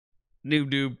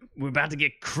Noob Noob, we're about to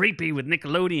get creepy with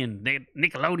Nickelodeon.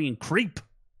 Nickelodeon creep.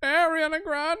 Ariana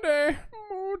Grande,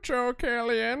 mucho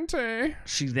caliente.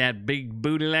 She's that big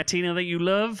booty Latina that you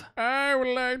love? I would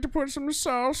like to put some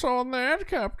sauce on that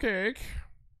cupcake.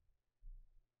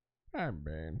 I'm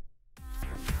Bane.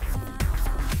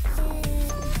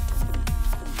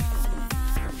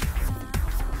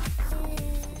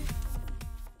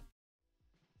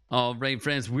 All right,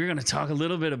 friends, we're going to talk a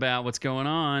little bit about what's going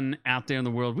on out there in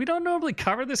the world. We don't normally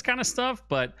cover this kind of stuff,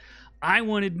 but I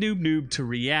wanted Noob Noob to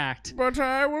react. But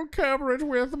I will cover it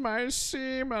with my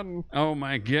semen. Oh,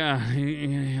 my God.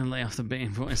 Lay off the Bane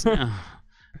voice now.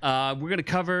 We're going to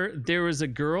cover, there was a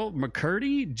girl,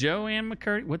 McCurdy, Joanne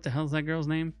McCurdy. What the hell is that girl's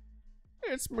name?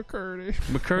 It's McCurdy.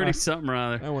 McCurdy something or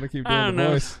other. I want to keep doing the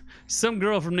voice. Some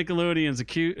girl from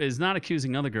Nickelodeon is not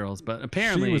accusing other girls, but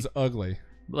apparently she was ugly.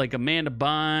 Like Amanda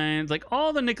Bynes, like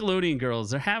all the Nickelodeon girls,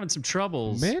 they're having some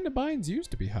troubles. Amanda Bynes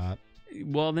used to be hot.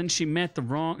 Well, then she met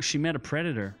a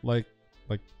predator. Like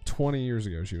 20 years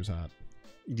ago, she was hot.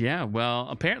 Yeah, well,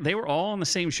 apparently they were all on the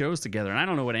same shows together, and I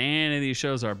don't know what any of these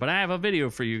shows are, but I have a video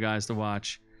for you guys to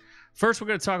watch. First, we're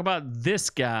going to talk about this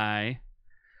guy.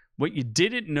 What you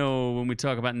didn't know when we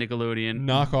talk about Nickelodeon.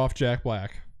 Knock off Jack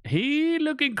Black. He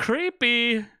looking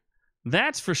creepy.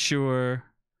 That's for sure.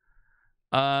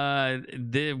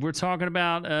 We're talking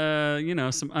about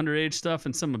some underage stuff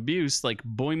and some abuse, like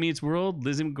Boy Meets World,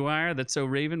 Lizzie McGuire, That's So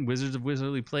Raven, Wizards of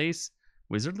Waverly Place,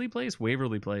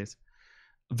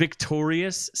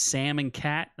 Victorious, Sam and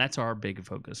Cat. That's our big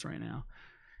focus right now.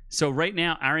 So right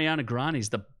now, Ariana Grande is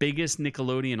the biggest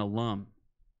Nickelodeon alum.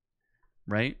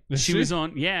 Right? She was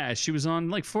on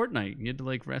like Fortnite. You had to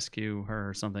like rescue her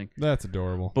or something. That's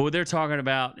adorable. But what they're talking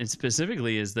about, and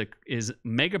specifically, is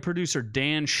mega producer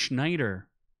Dan Schneider.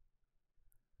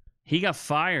 He got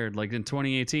fired like in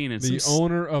 2018. And the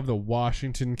owner of the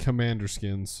Washington Commander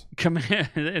skins.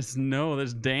 There's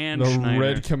Dan the Schneider.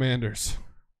 Red Commanders.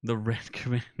 The Red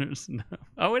Commanders. No.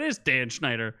 Oh, it is Dan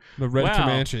Schneider. The Red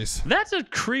Comanches. That's a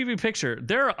creepy picture.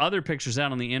 There are other pictures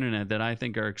out on the internet that I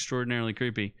think are extraordinarily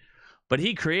creepy. But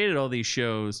he created all these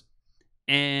shows,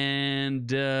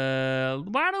 and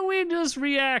why don't we just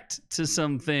react to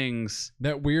some things?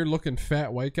 That weird-looking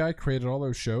fat white guy created all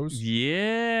those shows?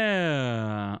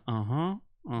 Yeah.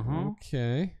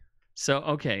 Okay. So,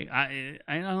 okay,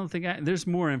 I don't think there's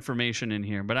more information in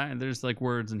here, but there's like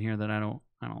words in here that I don't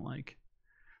like,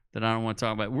 that I don't want to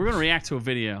talk about. We're going to react to a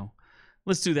video.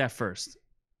 Let's do that first.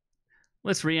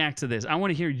 Let's react to this. I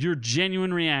want to hear your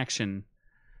genuine reaction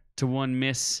to one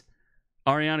Miss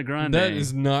Ariana Grande. That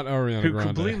is not Ariana Grande. Who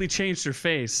completely changed her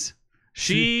face.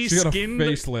 She got a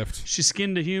facelift. She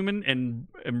skinned a human and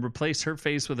replaced her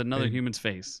face with another human's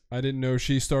face. I didn't know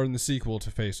she starred in the sequel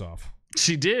to Face Off.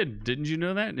 She did. Didn't you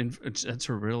know that? That's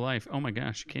her real life. Oh my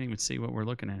gosh, you can't even see what we're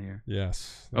looking at here.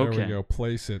 Yes. There we go.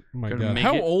 Place it. Oh my God.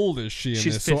 How old is she in this?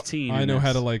 She's 15. So I know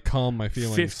how to like calm my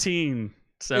feelings. 15.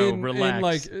 So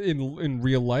relax. In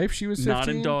real life, she was 15? Not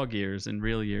in dog years, in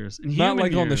real years. In Not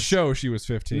like on the show, she was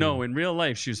 15. No, in real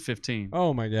life, she was 15.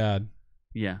 Oh my God.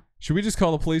 Yeah. Should we just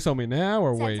call the police on me now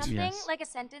or wait? Something like a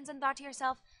sentence and thought to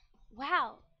yourself,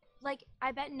 "Wow, like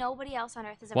I bet nobody else on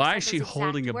earth has ever Why said is she those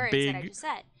holding a words big that I just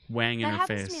said." wang in her That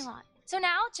happens face? to me a lot. So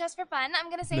now, just for fun, I'm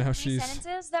gonna say 3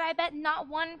 sentences that I bet not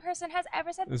one person has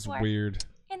ever said before. It's weird.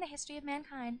 In the history of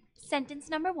mankind. Sentence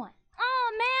number 1.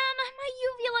 Oh man, my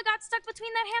uvula got stuck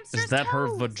between that hamster's Is that her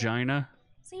toes. vagina?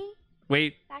 See?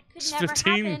 Wait, that could it's never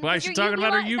 15? happen, Why is she talking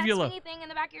about her uvula? That thing in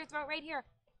the back of your throat right here.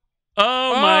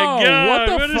 Oh my God,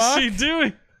 what is she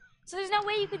doing? So there's no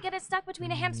way you could get it stuck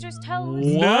between a hamster's toes.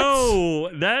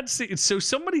 No, so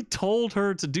somebody told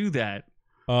her to do that.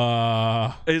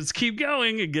 Let's keep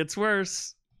going. It gets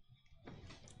worse.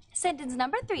 Sentence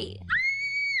number 3.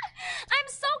 I'm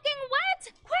soaking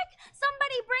wet! Quick,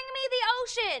 somebody bring me the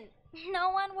ocean! No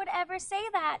one would ever say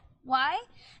that. Why?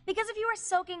 Because if you were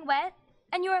soaking wet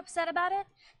and you were upset about it,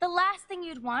 the last thing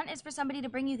you'd want is for somebody to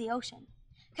bring you the ocean.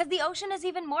 Because the ocean is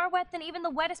even more wet than even the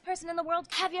wettest person in the world.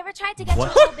 Have you ever tried to get your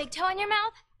little big toe in your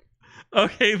mouth?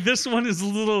 Okay, this one's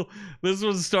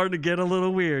starting to get a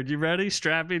little weird. You ready?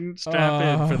 Strap in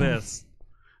for this.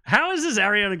 How is this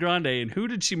Ariana Grande, and who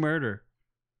did she murder?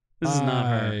 This is not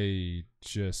her.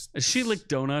 Does she lick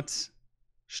donuts?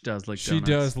 She does lick donuts. She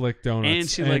does lick donuts. And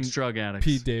she likes drug addicts.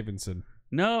 Pete Davidson.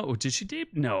 No, did she date?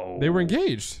 No. They were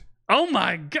engaged. Oh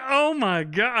my God,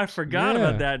 I forgot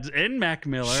about that. And Mac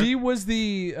Miller. She was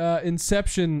the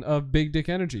inception of Big Dick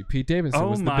Energy. Pete Davidson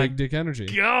was the Big Dick Energy.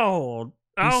 God.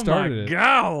 Oh my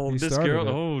God. This girl.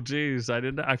 Oh geez,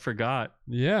 I forgot.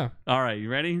 Yeah. All right, you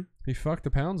ready? He fucked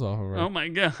the pounds off of her. Oh my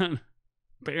God.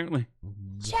 Apparently.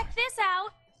 Check this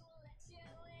out.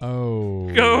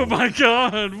 Oh. Oh my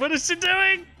God! What is she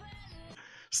doing?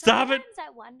 Stop it! Sometimes I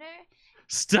wonder.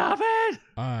 Stop it!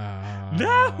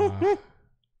 No.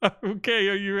 Okay,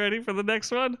 are you ready for the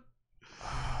next one?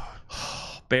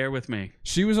 Bear with me.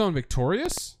 She was on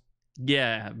Victorious?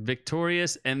 Yeah,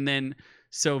 Victorious, and then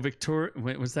so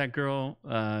was that girl?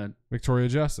 Victoria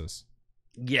Justice.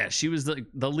 Yeah, she was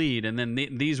the lead, and then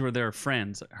these were their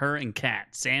friends, her and Kat,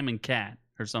 Sam and Kat,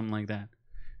 or something like that,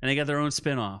 and they got their own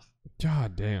spin-off.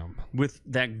 God damn. With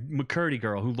that McCurdy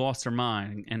girl who lost her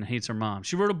mind and hates her mom.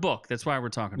 She wrote a book. That's why we're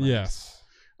talking about this.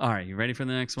 All right, you ready for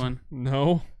the next one?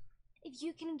 No. If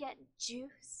you can get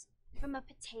juice from a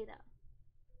potato.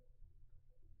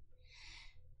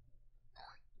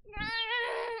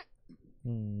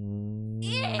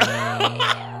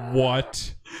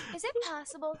 What? Is it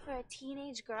possible for a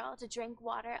teenage girl to drink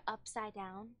water upside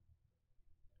down?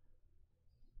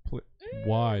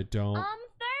 Why don't? I'm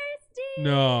thirsty.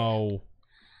 No.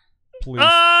 Please.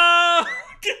 Oh!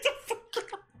 Get the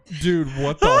fuck out. Dude,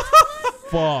 what the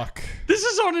fuck? This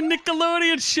is on a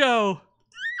Nickelodeon show.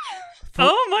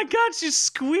 Oh my God, she's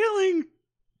squealing.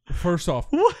 First off,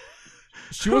 What?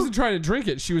 she wasn't trying to drink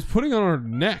it. She was putting it on her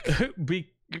neck.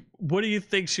 What do you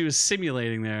think she was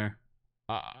simulating there?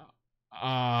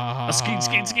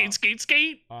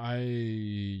 Skate.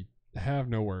 I have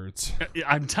no words.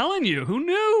 I'm telling you, who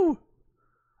knew?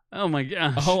 Oh my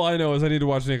gosh. All I know is I need to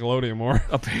watch Nickelodeon more.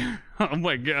 Oh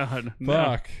my God.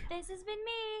 Fuck. This has been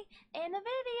me in a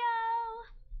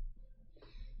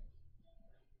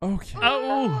video. Okay.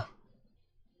 Oh.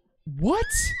 What?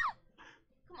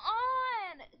 Come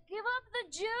on, give up the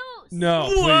juice. No,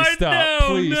 please What? stop. No,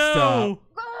 Please no. stop.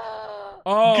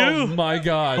 Oh Goo. my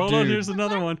God, Hold dude. on, here's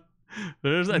another one.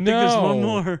 I think there's one No.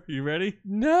 more. You ready?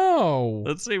 No.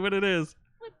 Let's see what it is.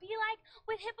 Would be like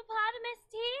with hippopotamus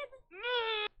teeth.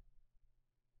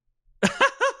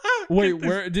 Wait,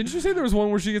 where didn't you say there was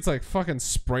one where she gets like fucking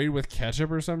sprayed with ketchup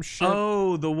or some shit?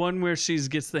 Oh, the one where she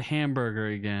gets the hamburger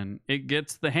again. It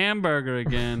gets the hamburger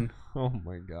again. Oh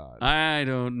my God. I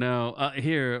don't know.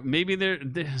 Here, maybe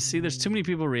see, there's too many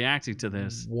people reacting to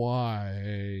this.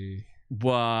 Why?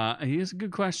 Here's a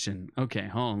good question. Okay,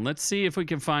 hold on. Let's see if we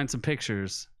can find some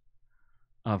pictures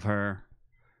of her.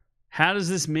 How does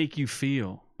this make you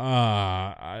feel?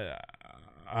 Not.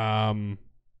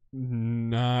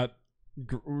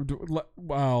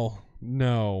 Well,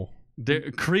 no.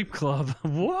 The Creep Club.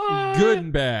 What? Good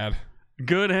and bad.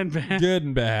 Good and bad. Good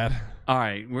and bad. All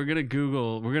right, we're gonna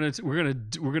Google. We're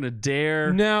gonna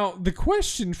dare. Now the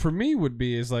question for me would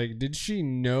be: is like, did she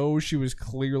know she was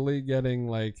clearly getting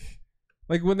like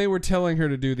when they were telling her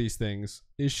to do these things?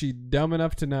 Is she dumb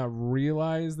enough to not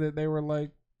realize that they were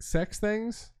like sex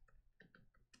things?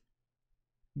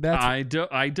 I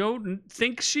don't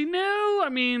think she knew. I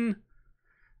mean,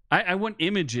 I want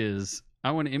images.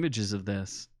 I want images of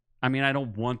this. I mean, I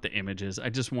don't want the images. I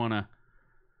just want to.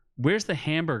 Where's the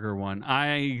hamburger one?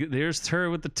 There's her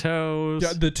with the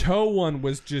toes. The toe one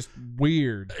was just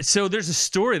weird. So there's a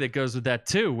story that goes with that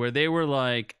too, where they were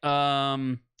like,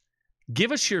 send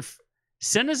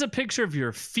us a picture of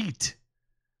your feet.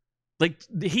 Like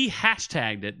he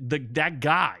hashtagged it. That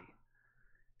guy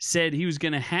said he was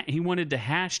he wanted to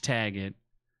hashtag it.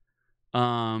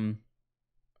 Oh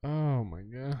my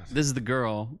God. This is the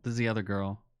girl. This is the other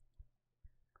girl.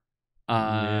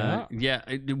 Yeah.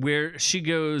 Where she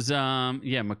goes,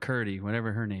 McCurdy,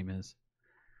 whatever her name is.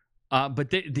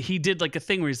 But he did like a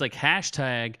thing where he's like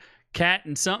hashtag cat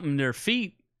and something their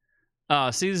feet.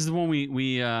 See, this is the one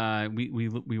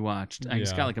we watched.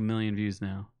 It's got like 1 million views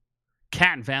now.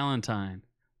 Cat Valentine.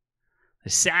 They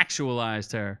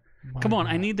sexualized her. Come on,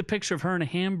 I need the picture of her in a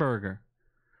hamburger.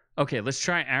 Okay, let's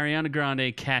try Ariana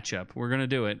Grande ketchup. We're gonna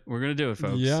do it. We're gonna do it,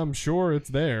 folks. Yeah, I'm sure it's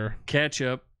there.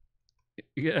 Ketchup.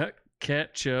 Yeah,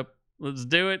 ketchup. Let's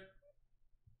do it.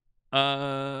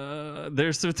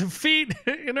 There's the feet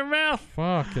in her mouth.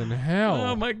 Fucking hell.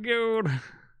 Oh my God.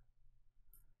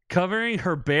 Covering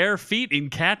her bare feet in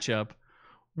ketchup.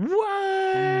 What?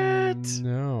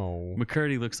 No.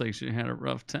 McCurdy looks like she had a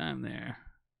rough time there.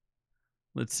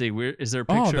 Let's see. Where is there a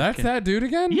picture? Oh, that's that dude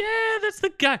again? Yeah, that's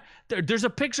the guy. There's a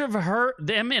picture of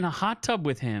them in a hot tub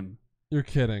with him. You're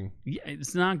kidding. Yeah,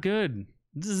 it's not good.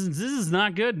 This is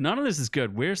not good. None of this is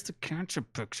good. Where's the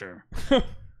ketchup picture?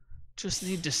 Just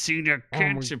need to see the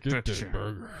ketchup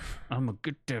picture. I'm gonna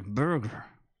get that burger.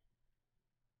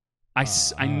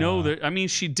 I know that. I mean,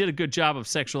 she did a good job of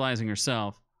sexualizing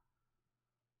herself.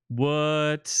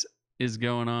 What is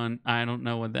going on? I don't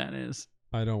know what that is.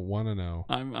 I don't want to know.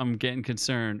 I'm getting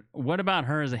concerned. What about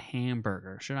her as a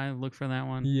hamburger? Should I look for that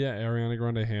one? Yeah, Ariana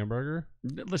Grande hamburger.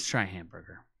 Let's try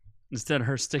hamburger instead of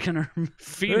her sticking her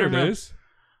feet There in her it mouth. is.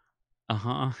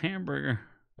 Hamburger.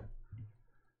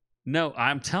 No,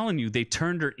 I'm telling you, they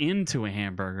turned her into a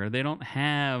hamburger. They're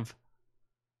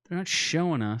not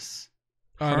showing us.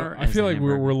 I feel like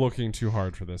we're looking too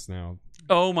hard for this now.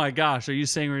 Oh my gosh, are you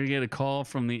saying we're gonna get a call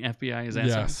from the FBI?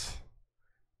 Yes.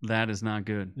 That is not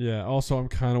good. Yeah. Also, I'm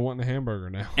kind of wanting a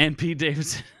hamburger now. And Pete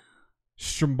Davidson.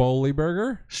 Stromboli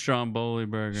burger. Stromboli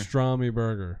burger. Stromy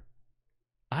burger.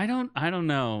 I don't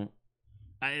know.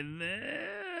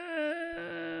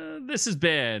 This is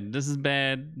bad. This is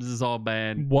bad. This is all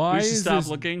bad. Why we should is stop this,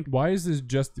 looking? Why is this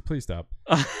just? Please stop.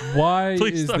 Why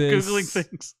Please is stop this googling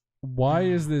things? Why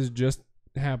is this just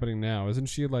happening now? Isn't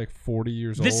she like 40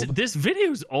 years old? This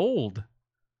video's old.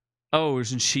 Oh,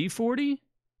 isn't she 40?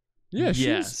 Yeah,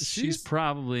 she's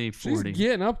probably 40. She's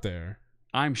getting up there.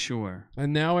 I'm sure.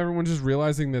 And now everyone's just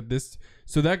realizing that this.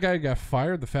 So that guy got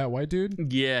fired, the fat white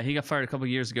dude? Yeah, he got fired a couple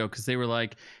years ago because they were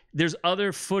like, there's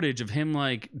other footage of him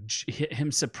like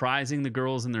him surprising the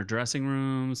girls in their dressing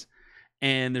rooms.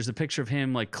 And there's a picture of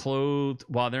him like clothed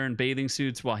while they're in bathing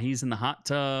suits while he's in the hot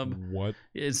tub. What?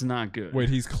 It's not good. Wait,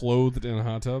 he's clothed in a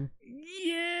hot tub?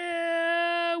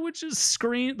 Yeah, which is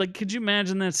screen. Like, could you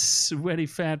imagine that sweaty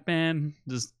fat man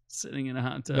just sitting in a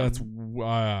hot tub? That's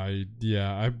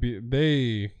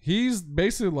he's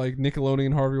basically like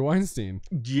Nickelodeon Harvey Weinstein.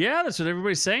 Yeah, that's what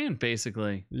everybody's saying,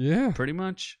 basically. Yeah. Pretty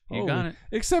much. You got it.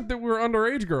 Except that we're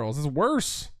underage girls. It's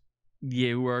worse.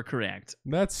 You are correct.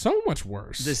 That's so much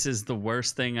worse. This is the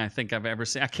worst thing I think I've ever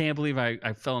seen. I can't believe I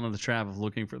fell into the trap of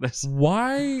looking for this.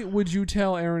 Why would you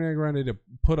tell Ariana Grande to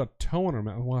put a toe in her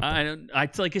mouth? What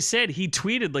like I said, he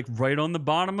tweeted like right on the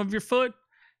bottom of your foot,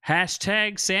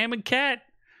 #SamandCat.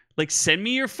 Like, send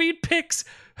me your feet pics.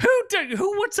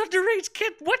 Who what's underage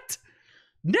kid? What?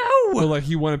 No. Well, like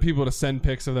he wanted people to send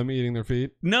pics of them eating their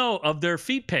feet? No, of their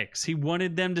feet pics. He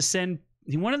wanted them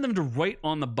to write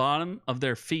on the bottom of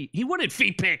their feet. He wanted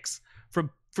feet pics from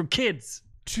kids.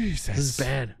 Jesus. This is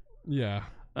bad. Yeah.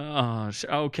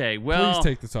 Okay. Well, please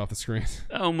take this off the screen.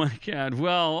 Oh my God.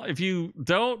 Well, if you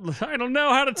don't, I don't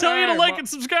know how to tell you to like and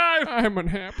subscribe. I'm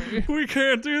unhappy. We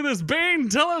can't do this. Bane,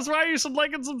 tell us why you should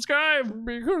like and subscribe.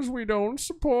 Because we don't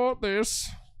support this.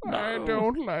 No. I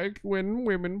don't like when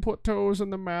women put toes in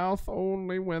the mouth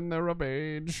only when they're of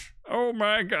age. Oh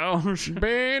my gosh.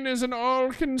 Bane is an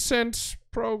all-consent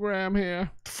program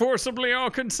here. Forcibly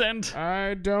all consent.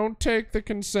 I don't take the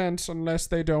consent unless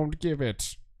they don't give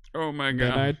it. Oh my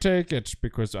God. And I take it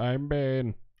because I'm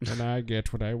Bane and I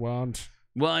get what I want.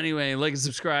 Well, anyway, like and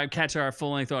subscribe. Catch our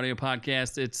full-length audio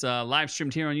podcast. It's live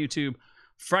streamed here on YouTube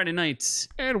Friday nights.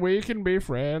 And we can be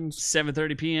friends.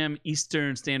 7:30 p.m.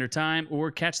 Eastern Standard Time. Or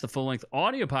catch the full-length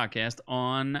audio podcast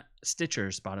on Stitcher,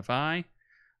 Spotify,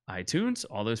 iTunes,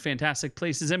 all those fantastic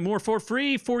places and more for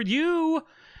free for you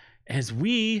as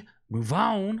we move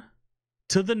on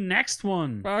to the next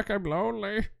one. Fuck, I'm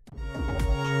lonely.